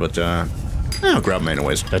things right here, but, I'll grab them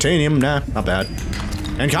anyways. Titanium, nah, not bad.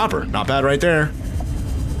 And copper, not bad right there.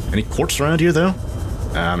 Any quartz around here, though?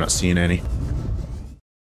 I'm not seeing any.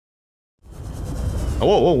 Oh,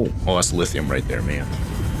 whoa, whoa, whoa. Oh, that's lithium right there, man.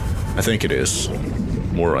 I think it is.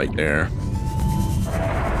 More right there.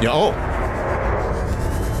 Yeah, oh!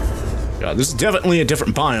 Yeah, this is definitely a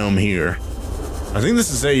different biome here. I think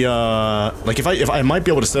this is a, like, if I might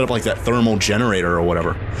be able to set up, like, that thermal generator or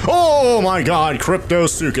whatever. Oh my god,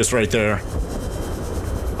 Cryptosuchus right there.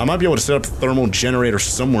 I might be able to set up a thermal generator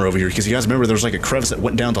somewhere over here, because you guys remember there's, like, a crevice that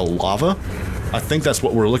went down to lava? I think that's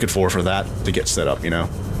what we're looking for that to get set up, you know?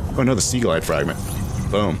 Oh, another sea glide fragment.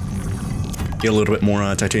 Boom. Get a little bit more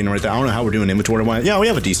titanium right there. I don't know how we're doing inventory-wise. Yeah, we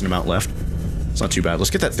have a decent amount left. It's not too bad.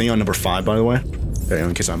 Let's get that thing on number 5, by the way. Okay,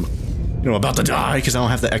 in case I'm you know, about to die because I don't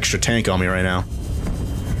have the extra tank on me right now.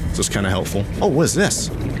 So it's kind of helpful. Oh, what is this?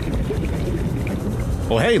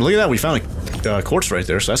 Oh, hey, look at that. We found a quartz right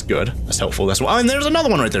there, so that's good. That's helpful. That's why. Oh, and there's another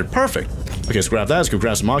one right there. Perfect. Okay, let's grab that. Let's go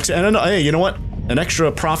grab some oxygen. And hey, you know what? An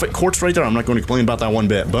extra profit quartz right there. I'm not going to complain about that one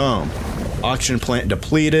bit. Boom. Oxygen plant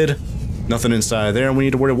depleted. Nothing inside there. We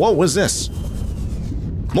need to worry. Whoa, what's this?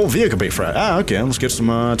 More vehicle bait fry. Ah, okay. Let's get some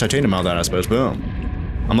titanium out of that, I suppose. Boom.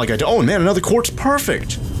 I'm like, oh man, another quartz.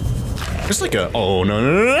 Perfect. It's like a. Oh no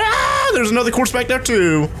no no no! Ah, there's another quartz back there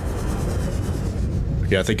too.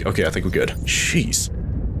 Okay, I think we're good. Jeez. Is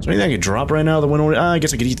there anything I could drop right now that went over? I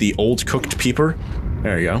guess I could eat the old cooked peeper.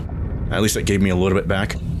 There you go. At least that gave me a little bit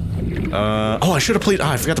back. Oh, I should have placed.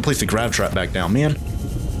 I forgot to place the grab trap back down, man.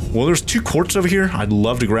 Well, there's 2 quartz over here. I'd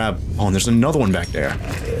love to grab. Oh, and there's another one back there.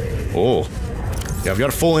 Oh. Yeah, I've got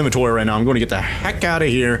a full inventory right now. I'm going to get the heck out of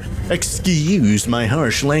here. Excuse my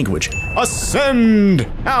harsh language. Ascend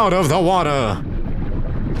out of the water.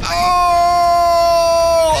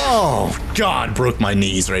 Oh, God, broke my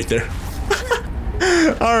knees right there.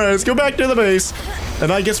 All right, let's go back to the base.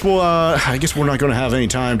 And I guess we're not going to have any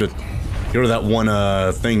time to go to that one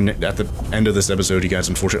thing at the end of this episode, you guys.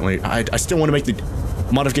 Unfortunately, I still want to make the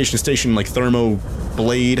modification station like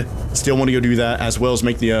ThermoBlade. Still want to go do that, as well as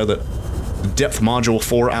make the depth module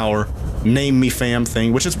 4-hour name me fam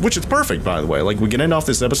thing, which is perfect, by the way. Like, we can end off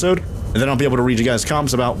this episode, and then I'll be able to read you guys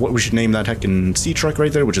comments about what we should name that heckin' SEATRUCK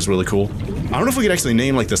right there, which is really cool. I don't know if we could actually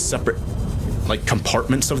name like the separate like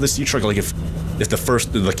compartments of the SEATRUCK, like if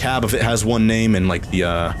the cab of it has one name, and like the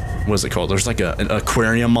what is it called? There's like an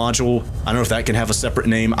aquarium module. I don't know if that can have a separate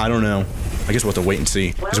name. I don't know. I guess we'll have to wait and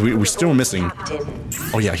see, because we're still missing.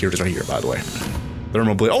 Oh yeah, here it is right here, by the way.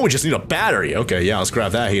 ThermoBlade. Oh, we just need a battery. Okay, yeah, let's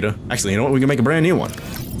grab that, Hita. Actually, you know what? We can make a brand new one.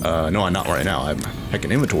 No, I'm not right now. I'm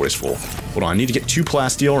heckin' inventory's full. Hold on, I need to get 2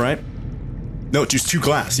 plasteel, right? No, just 2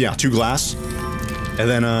 glass. Yeah, 2 glass. And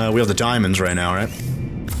then we have the diamonds right now, right?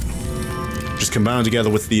 Just combine together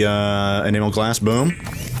with the enamel glass. Boom.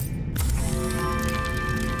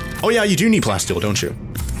 Oh yeah, you do need plasteel, don't you?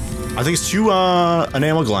 I think it's 2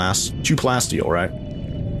 enamel glass, 2 plasteel, right?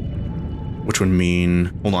 Which would mean,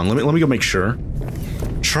 hold on, let me go make sure.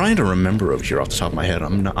 Trying to remember over here off the top of my head.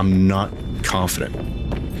 I'm not confident.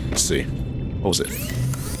 Let's see. What was it?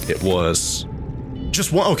 It was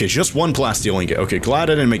just 1. Okay, just 1 plasteel ingot. Okay,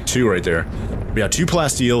 glad I didn't make 2 right there. We got 2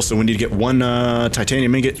 plasteel, so we need to get 1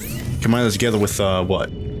 titanium ingot. Combine that together with what?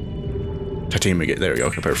 Titanium ingot. There we go.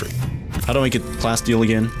 Okay, perfect. How do I get plasteel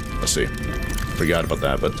again? Let's see. Forgot about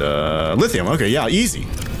that, but lithium. Okay, yeah, easy.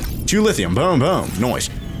 2 lithium. Boom, boom. Nice.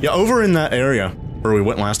 Yeah, over in that area where we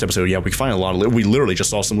went last episode, yeah, we can find a lot of we literally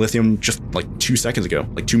just saw some lithium just like 2 seconds ago,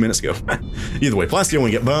 like 2 minutes ago. Either way, plasteel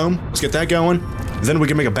we get. Boom. Let's get that going. Then we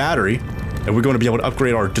can make a battery, and we're going to be able to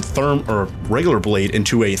upgrade our regular blade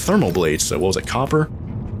into a ThermoBlade. So what was it, copper,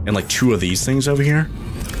 and like 2 of these things over here,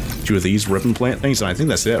 2 of these ribbon plant things, and I think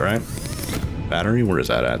that's it, right? Battery, where is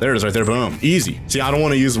that at? There it is, right there. Boom. Easy. See, I don't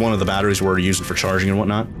want to use one of the batteries we're using for charging and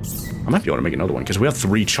whatnot. I might be able to make another one, because we have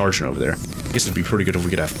 3 charging over there. I guess it'd be pretty good if we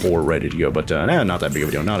could have 4 ready to go, but not that big of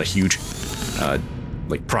a deal. Not a huge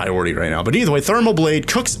like priority right now. But either way, ThermoBlade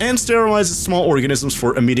cooks and sterilizes small organisms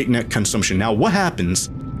for immediate net consumption. Now, what happens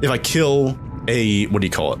if I kill a, what do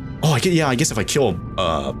you call it? Oh, I guess if I kill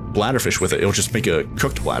a bladderfish with it, it'll just make a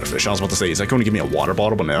cooked bladderfish. I was about to say, is that going to give me a water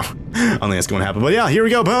bottle? But no, I don't think that's going to happen. But yeah, here we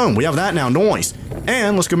go. Boom. We have that now. Nice.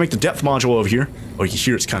 And let's go make the depth module over here. Oh, you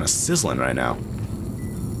hear it's kind of sizzling right now.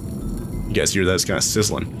 You guys hear that? It's kind of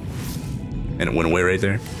sizzling. And it went away right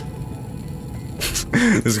there.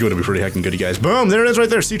 This is going to be pretty heckin' good, you guys. Boom, there it is right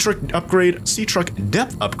there. SEATRUCK upgrade, SEATRUCK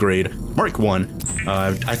depth upgrade, Mark 1.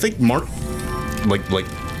 I think Mark, like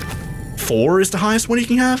 4 is the highest one you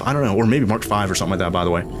can have? I don't know, or maybe Mark 5 or something like that, by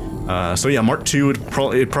the way. So yeah, Mark 2,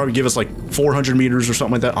 it'd probably give us like 400 meters or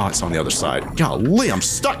something like that. Oh, it's on the other side. Golly, I'm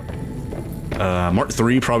stuck. Mark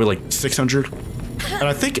 3, probably like 600. And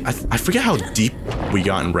I think, I forget how deep we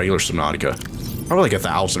got in regular Subnautica. Probably like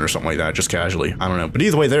 1,000 or something like that, just casually. I don't know. But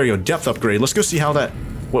either way, there you go. Depth upgrade. Let's go see how that,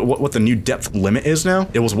 what the new depth limit is now.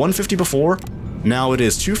 It was 150 before. Now it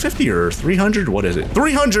is 250 or 300. What is it?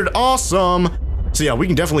 300. Awesome. So yeah, we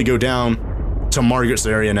can definitely go down to Margaret's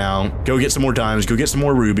area now. Go get some more diamonds. Go get some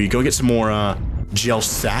more ruby. Go get some more gel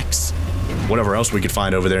sacks. Whatever else we could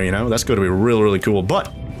find over there, you know. That's going to be really, really cool.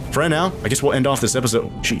 But for right now, I guess we'll end off this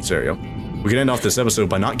episode. Jeez, there you go. We can end off this episode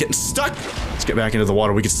by not getting stuck. Let's get back into the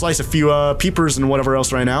water. We can slice a few peepers and whatever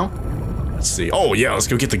else right now. Let's see. Oh, yeah, let's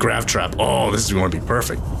go get the grab trap. Oh, this is going to be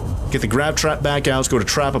perfect. Get the grab trap back out. Let's go to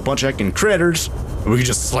trap a bunch of heckin' critters. And we can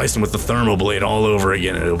just slice them with the ThermoBlade all over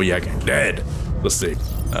again, and it'll be heckin' dead. Let's see.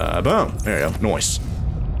 Boom. There you go. Nice.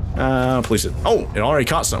 Please. Oh, it already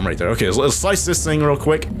caught something right there. Okay, let's slice this thing real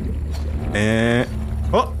quick. And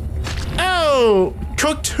oh,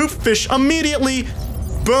 cooked hoopfish immediately.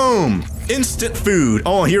 Boom, instant food.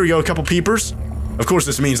 Oh, here we go. A couple peepers. Of course,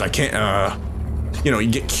 this means I can't. You know,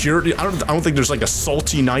 you get cured. I don't think there's like a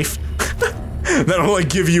salty knife that'll like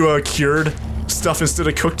give you a cured stuff instead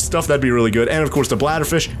of cooked stuff. That'd be really good. And of course, the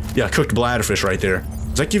bladderfish. Yeah, cooked bladderfish right there.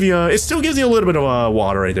 Does that give you it still gives you a little bit of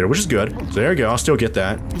water right there, which is good. So there you go. I'll still get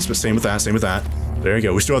that. Same with that. Same with that. There you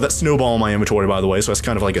go. We still have that snowball in my inventory, by the way. So that's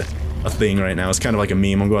kind of like a thing right now. It's kind of like a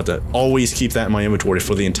meme. I'm going to have to always keep that in my inventory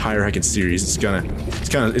for the entire heckin' series. It's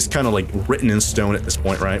kind of like written in stone at this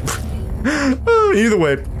point, right? Either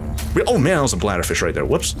way. Oh man, that was a bladderfish right there.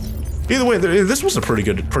 Whoops. Either way, this was a pretty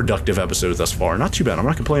good, productive episode thus far. Not too bad. I'm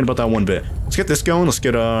not complaining about that one bit. Let's get this going. Let's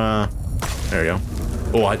get, there you go.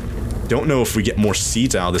 Oh, I don't know if we get more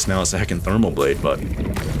seeds out of this now. It's a heckin' ThermoBlade, but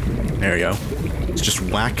there you go. Let's just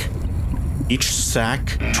whack each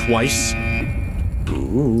sack twice.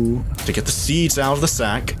 Ooh. To get the seeds out of the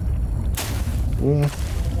sack. Ooh.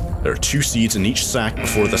 There are 2 seeds in each sack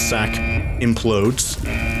before the sack implodes.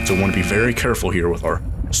 So we want to be very careful here with our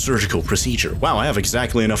surgical procedure. Wow, I have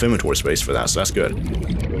exactly enough inventory space for that, so that's good.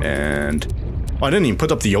 And oh, I didn't even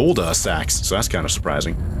put up the old sacks, so that's kind of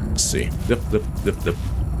surprising. Let's see. Zip, zip, zip, zip,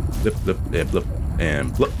 zip, zip, zip, zip,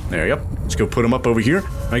 and flip. There you go. Let's go put them up over here.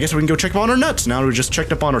 I guess we can go check up on our nuts. Now that we just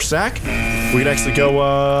checked up on our sack, we could actually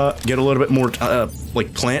go get a little bit more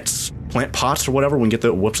like plant pots or whatever. We can get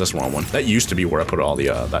the whoops, that's the wrong one. That used to be where I put all the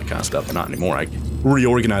that kind of stuff, but not anymore. I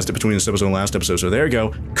reorganized it between this episode and last episode. So there you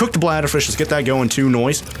go. Cook the bladderfish. Let's get that going too.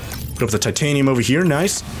 Noise. Put up the titanium over here.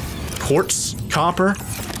 Nice. Quartz, copper,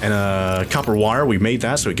 and copper wire. We made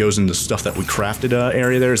that so it goes into stuff that we crafted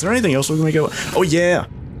area there. Is there anything else we can make? Oh yeah.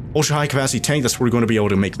 Ultra high capacity tank. That's where we're going to be able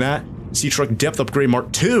to make that. SEATRUCK depth upgrade Mark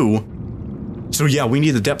II. So yeah, we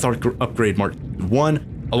need the depth upgrade Mark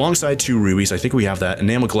 1. Alongside 2 rubies, I think we have that.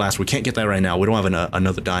 Enamel glass, we can't get that right now. We don't have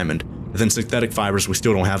another diamond. And then synthetic fibers, we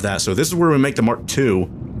still don't have that. So this is where we make the Mark II.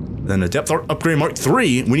 Then the depth upgrade Mark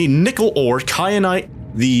 3. We need nickel ore, kyanite,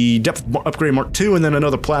 the depth upgrade Mark 2, and then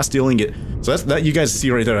another plasteel ingot. So that's that you guys see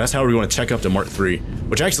right there. That's how we're going to check up to Mark 3,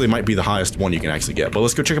 which actually might be the highest one you can actually get. But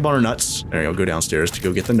let's go check up on our nuts. There you go. Go downstairs to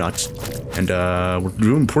go get the nuts. And we're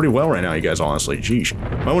doing pretty well right now, you guys. Honestly, jeez.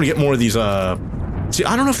 I want to get more of these. See,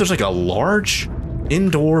 I don't know if there's like a large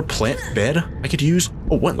indoor plant bed I could use.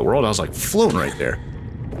 Oh, what in the world? I was like floating right there.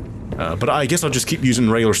 But I guess I'll just keep using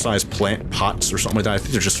regular sized plant pots or something like that. I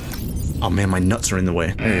think they're just... Oh man, my nuts are in the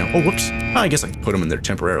way. There you go. Oh, whoops. I guess I can put them in there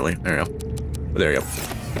temporarily. There you go. But there you go.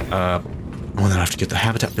 Oh, then I have to get the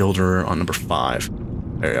habitat builder on number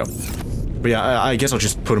 5. There you go. But yeah, I guess I'll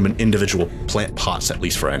just put them in individual plant pots at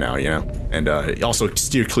least for right now, you know? And also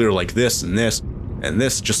steer clear like this and this and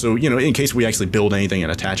this, just so, you know, in case we actually build anything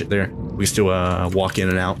and attach it there, we still walk in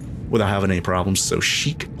and out without having any problems. So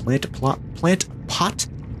chic plant pot.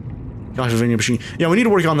 Gosh, vending machine. Yeah, we need to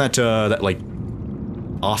work on that that like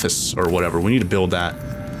office or whatever. We need to build that.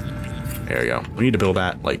 There you go. We need to build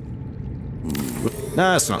that like.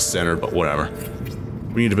 Nah, it's not centered, but whatever.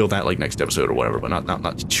 We need to build that like next episode or whatever, but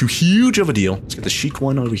not too huge of a deal. Let's get the chic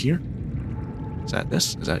one over here. Is that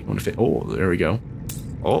this? Is that going to fit? Oh, there we go.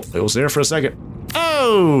 Oh, it was there for a second.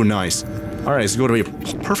 Oh, nice. All right, it's going to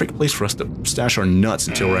be a perfect place for us to stash our nuts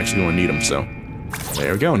until we're actually going to need them. So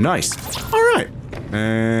there we go. Nice. All right.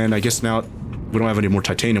 And I guess now we don't have any more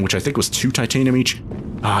titanium, which I think was 2 titanium each.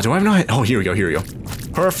 Do I have no? Oh, here we go. Here we go.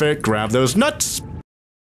 Perfect. Grab those nuts.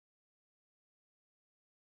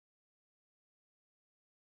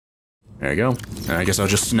 There you go. And I guess I'll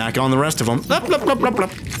just snack on the rest of them. Blup, blup, blup, blup,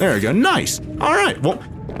 blup. There we go. Nice. All right. Well,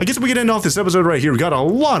 I guess we can end off this episode right here. We got a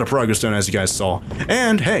lot of progress done, as you guys saw.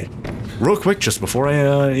 And hey, real quick, just before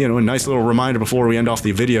I, you know, a nice little reminder before we end off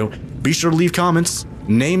the video, be sure to leave comments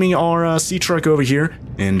naming our SEATRUCK over here.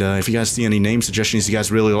 And if you guys see any name suggestions you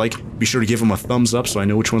guys really like, be sure to give them a thumbs up so I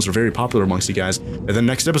know which ones are very popular amongst you guys. And then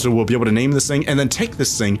next episode, we'll be able to name this thing and then take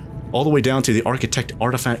this thing all the way down to the Architect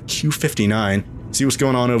Artifact Q59. See what's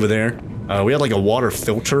going on over there. We had like a water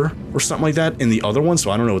filter or something like that in the other one,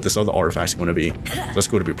 so I don't know what this other artifact's going to be. That's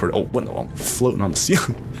going to be pretty... Oh, what the hell? I'm floating on the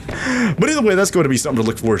ceiling. But either way, that's going to be something to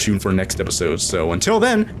look forward to for next episode. So until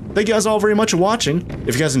then, thank you guys all very much for watching.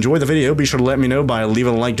 If you guys enjoyed the video, be sure to let me know by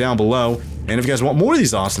leaving a like down below. And if you guys want more of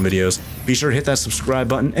these awesome videos, be sure to hit that subscribe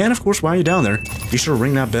button. And of course, while you're down there, be sure to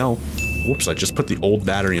ring that bell. Whoops, I just put the old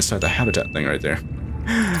battery inside the habitat thing right there.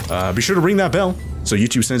 Be sure to ring that bell so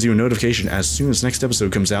YouTube sends you a notification as soon as next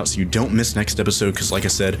episode comes out so you don't miss next episode, because like I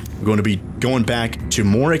said, we're going to be going back to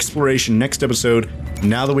more exploration next episode.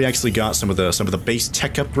 Now that we actually got some of the base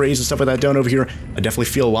tech upgrades and stuff like that done over here, I definitely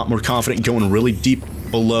feel a lot more confident going really deep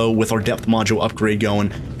below with our depth module upgrade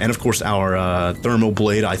going, and of course our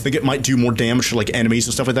ThermoBlade. I think it might do more damage to like enemies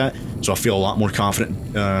and stuff like that, so I feel a lot more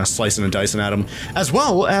confident slicing and dicing at them. As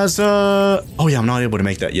well as, oh yeah, I'm not able to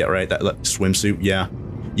make that yet, right? That swimsuit, yeah.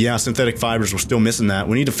 Yeah, synthetic fibers, we're still missing that.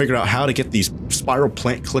 We need to figure out how to get these spiral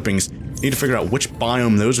plant clippings. We need to figure out which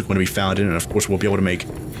biome those are going to be found in, and of course we'll be able to make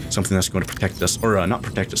something that's going to protect us, or not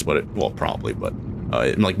protect us, but it, well, probably, but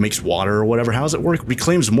it like makes water or whatever. How does it work?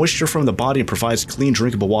 Reclaims moisture from the body and provides clean,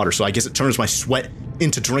 drinkable water. So I guess it turns my sweat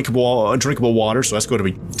into drinkable water. So that's going to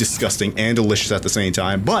be disgusting and delicious at the same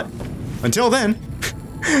time. But until then,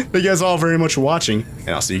 thank you guys all very much for watching,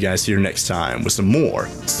 and I'll see you guys here next time with some more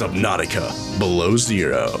Subnautica Below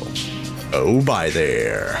Zero. Oh, bye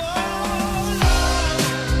there.